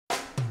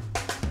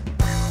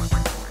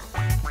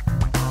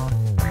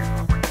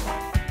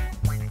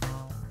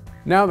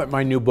Now that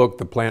my new book,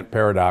 The Plant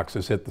Paradox,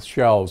 has hit the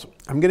shelves,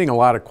 I'm getting a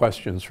lot of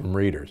questions from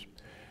readers.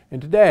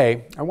 And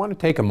today, I want to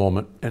take a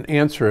moment and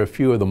answer a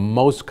few of the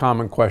most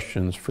common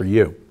questions for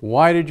you.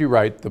 Why did you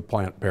write The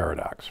Plant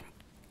Paradox?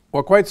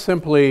 Well, quite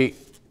simply,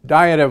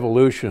 Diet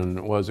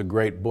Evolution was a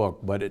great book,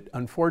 but it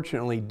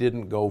unfortunately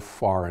didn't go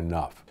far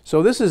enough.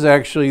 So this is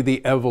actually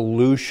the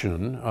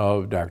evolution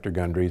of Dr.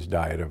 Gundry's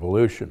Diet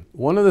Evolution.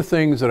 One of the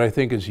things that I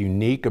think is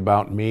unique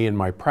about me and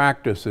my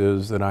practice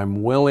is that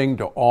I'm willing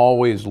to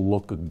always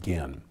look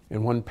again.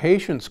 And when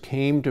patients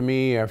came to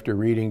me after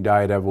reading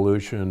Diet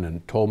Evolution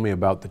and told me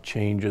about the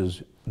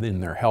changes in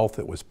their health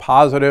that was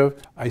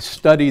positive, I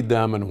studied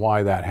them and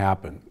why that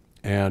happened.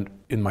 And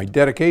in my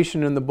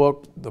dedication in the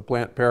book, The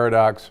Plant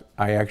Paradox,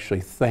 I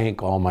actually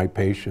thank all my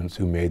patients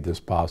who made this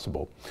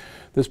possible.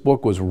 This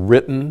book was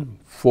written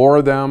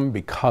for them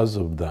because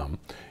of them,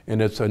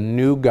 and it's a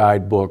new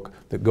guidebook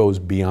that goes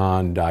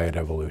beyond Diet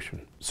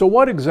Evolution. So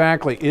what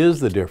exactly is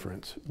the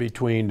difference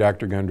between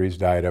Dr. Gundry's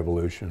Diet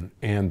Evolution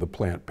and The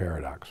Plant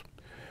Paradox?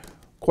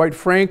 Quite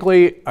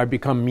frankly, I've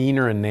become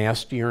meaner and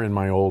nastier in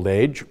my old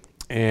age,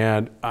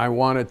 and I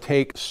want to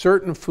take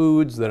certain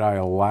foods that I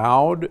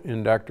allowed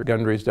in Dr.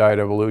 Gundry's Diet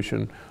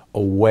Evolution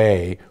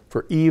away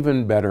for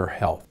even better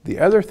health. The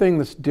other thing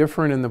that's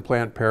different in The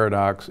Plant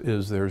Paradox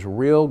is there's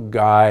real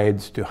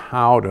guides to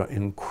how to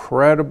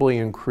incredibly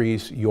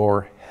increase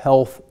your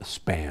health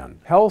span.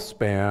 Health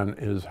span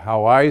is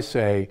how I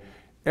say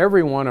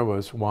every one of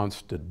us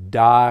wants to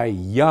die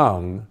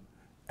young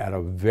at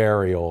a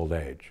very old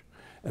age.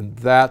 And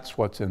that's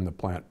what's in The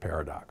Plant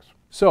Paradox.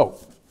 So,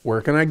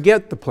 where can I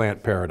get The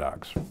Plant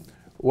Paradox?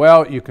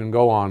 Well, you can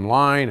go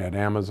online at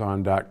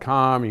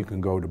Amazon.com, you can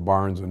go to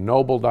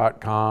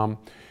BarnesandNoble.com,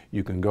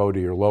 you can go to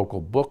your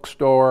local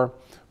bookstore.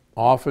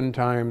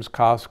 Oftentimes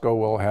Costco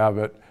will have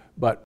it,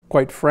 but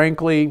quite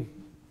frankly,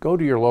 go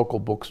to your local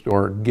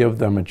bookstore, give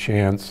them a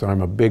chance.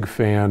 I'm a big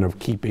fan of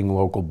keeping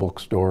local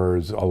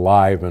bookstores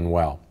alive and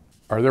well.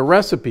 Are there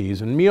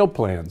recipes and meal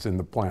plans in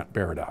The Plant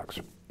Paradox?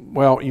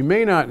 Well, you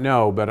may not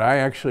know, but I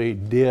actually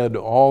did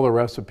all the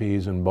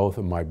recipes in both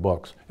of my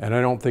books, and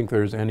I don't think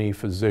there's any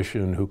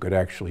physician who could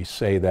actually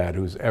say that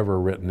who's ever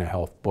written a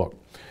health book.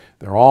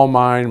 They're all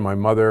mine. My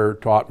mother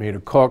taught me to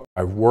cook.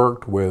 I've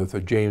worked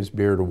with James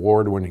Beard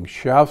award-winning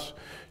chefs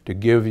to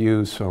give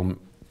you some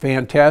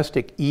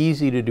fantastic,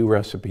 easy-to-do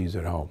recipes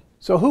at home.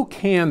 So who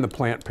can the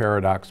Plant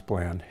Paradox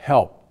plan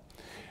help?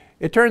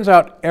 It turns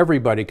out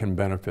everybody can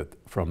benefit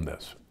from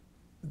this.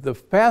 The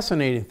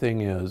fascinating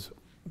thing is,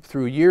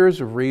 through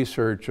years of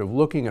research of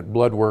looking at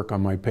blood work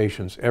on my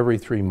patients every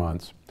 3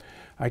 months,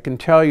 I can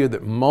tell you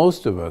that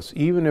most of us,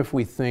 even if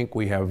we think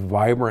we have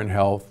vibrant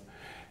health,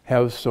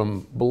 have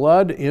some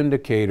blood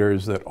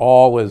indicators that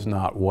all is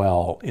not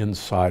well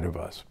inside of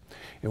us.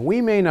 And we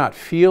may not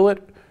feel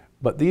it,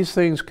 but these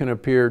things can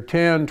appear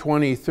 10,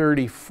 20,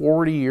 30,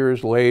 40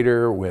 years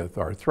later with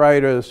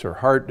arthritis or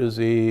heart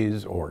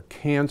disease or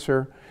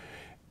cancer.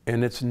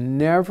 And it's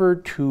never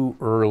too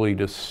early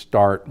to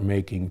start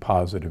making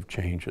positive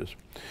changes.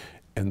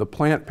 And the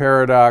Plant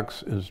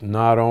Paradox is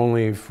not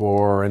only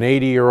for an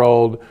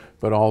 80-year-old,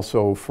 but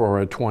also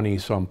for a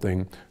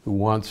 20-something who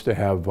wants to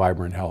have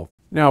vibrant health.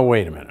 Now,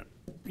 wait a minute.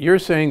 You're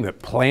saying that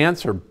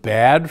plants are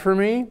bad for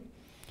me?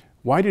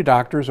 Why do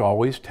doctors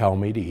always tell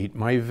me to eat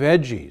my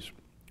veggies?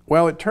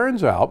 Well, it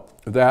turns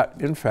out that,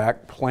 in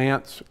fact,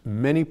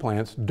 many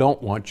plants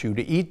don't want you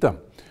to eat them.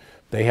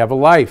 They have a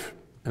life.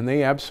 And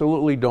they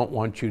absolutely don't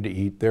want you to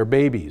eat their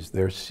babies,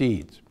 their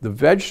seeds. The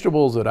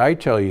vegetables that I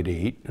tell you to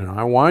eat, and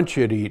I want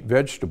you to eat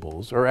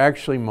vegetables, are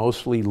actually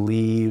mostly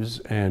leaves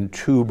and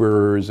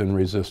tubers and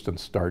resistant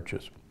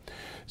starches.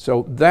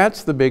 So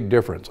that's the big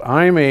difference.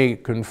 I'm a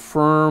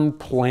confirmed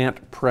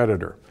plant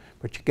predator,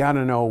 but you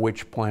gotta know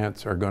which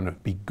plants are gonna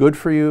be good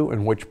for you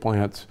and which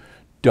plants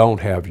don't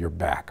have your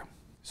back.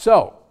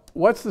 So,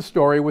 what's the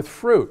story with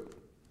fruit?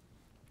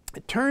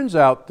 It turns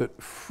out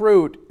that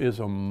fruit is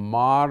a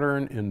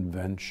modern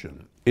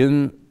invention.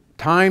 In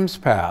times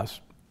past,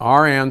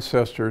 our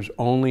ancestors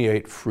only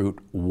ate fruit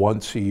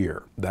once a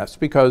year. That's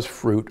because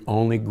fruit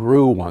only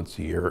grew once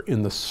a year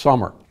in the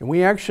summer. And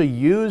we actually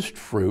used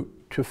fruit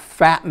to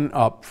fatten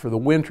up for the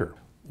winter.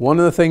 One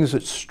of the things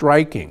that's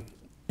striking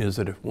is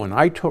that when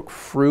I took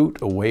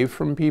fruit away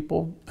from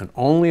people and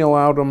only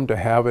allowed them to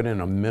have it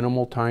in a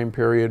minimal time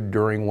period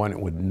during when it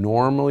would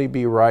normally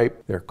be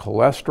ripe, their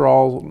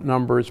cholesterol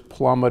numbers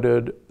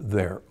plummeted,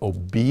 their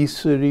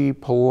obesity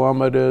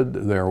plummeted,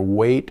 their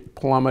weight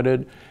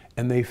plummeted,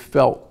 and they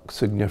felt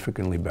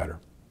significantly better.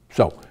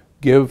 So,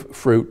 give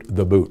fruit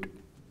the boot.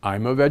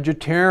 I'm a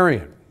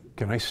vegetarian.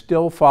 Can I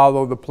still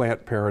follow the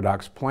Plant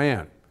Paradox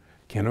plan?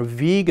 Can a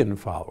vegan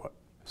follow it?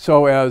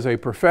 So as a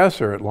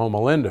professor at Loma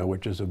Linda,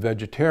 which is a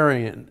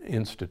vegetarian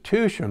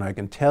institution, I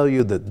can tell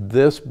you that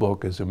this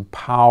book is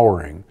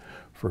empowering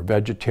for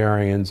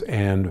vegetarians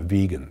and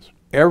vegans.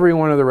 Every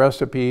one of the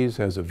recipes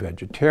has a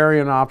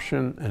vegetarian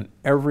option, and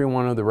every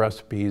one of the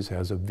recipes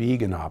has a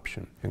vegan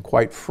option. And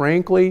quite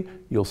frankly,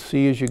 you'll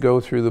see as you go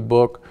through the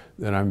book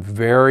that I'm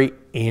very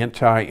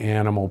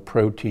anti-animal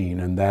protein,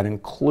 and that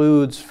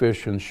includes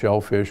fish and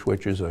shellfish,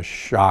 which is a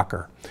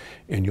shocker.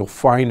 And you'll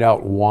find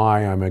out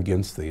why I'm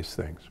against these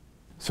things.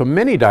 So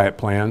many diet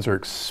plans are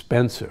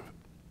expensive.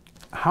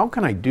 How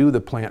can I do the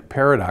Plant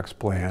Paradox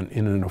plan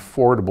in an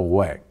affordable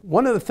way?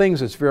 One of the things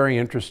that's very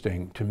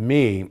interesting to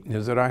me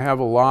is that I have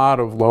a lot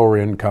of lower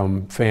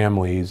income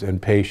families and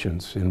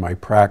patients in my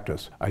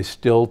practice. I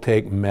still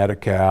take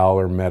Medi-Cal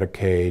or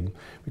Medicaid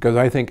because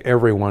I think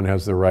everyone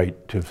has the right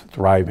to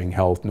thriving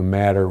health no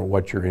matter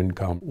what your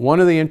income. One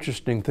of the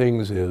interesting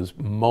things is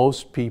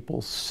most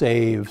people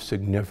save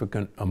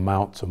significant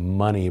amounts of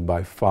money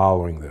by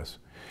following this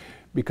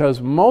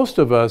because most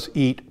of us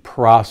eat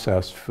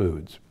processed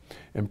foods.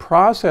 And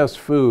processed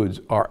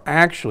foods are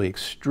actually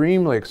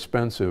extremely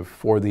expensive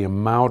for the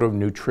amount of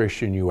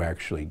nutrition you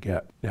actually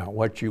get. Now,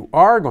 what you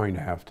are going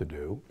to have to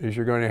do is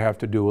you're going to have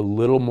to do a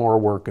little more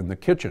work in the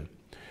kitchen.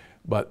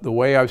 But the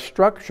way I've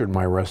structured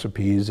my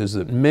recipes is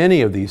that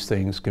many of these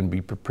things can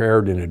be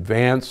prepared in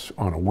advance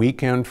on a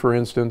weekend, for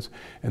instance,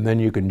 and then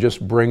you can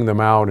just bring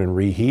them out and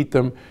reheat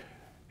them.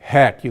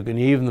 Heck, you can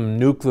even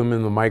nuke them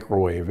in the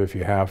microwave if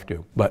you have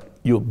to. But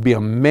you'll be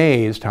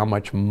amazed how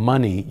much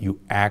money you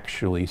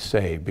actually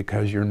save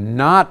because you're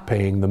not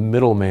paying the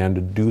middleman to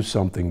do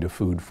something to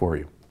food for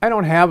you. I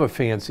don't have a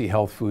fancy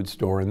health food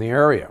store in the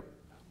area.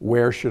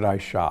 Where should I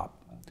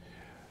shop?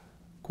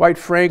 Quite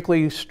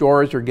frankly,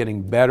 stores are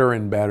getting better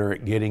and better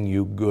at getting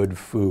you good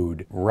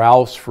food.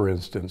 Ralph's, for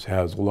instance,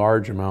 has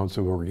large amounts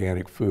of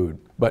organic food.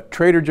 But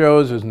Trader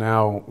Joe's is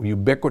now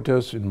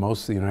ubiquitous in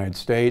most of the United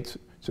States.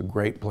 It's a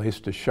great place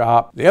to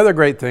shop. The other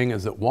great thing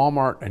is that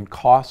Walmart and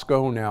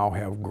Costco now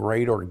have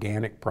great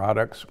organic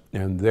products,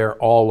 and they're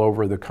all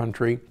over the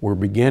country. We're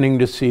beginning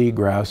to see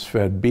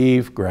grass-fed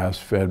beef,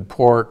 grass-fed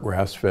pork,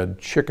 grass-fed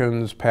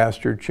chickens,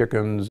 pastured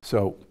chickens.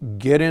 So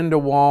get into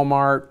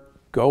Walmart,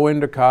 go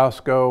into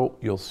Costco,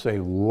 you'll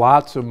save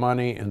lots of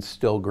money and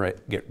still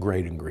get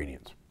great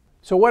ingredients.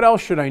 So what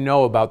else should I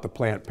know about the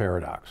Plant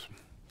Paradox?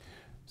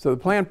 So the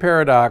Plant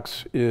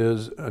Paradox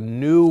is a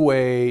new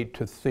way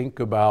to think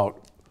about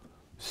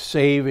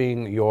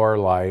saving your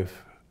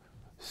life,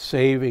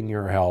 saving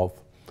your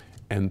health,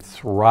 and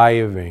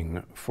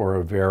thriving for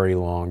a very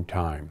long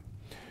time.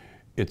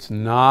 It's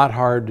not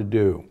hard to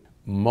do.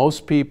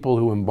 Most people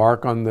who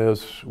embark on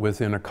this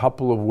within a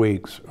couple of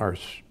weeks are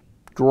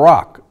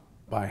struck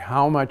by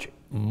how much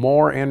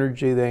more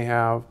energy they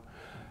have,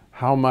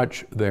 how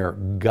much their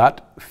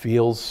gut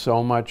feels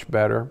so much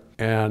better.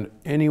 And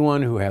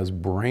anyone who has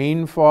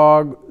brain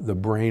fog, the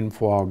brain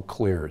fog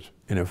clears.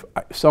 And if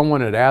someone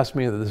had asked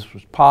me that this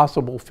was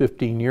possible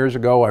 15 years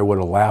ago, I would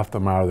have laughed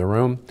them out of the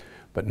room.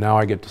 But now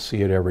I get to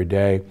see it every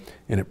day,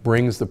 and it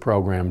brings the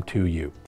program to you.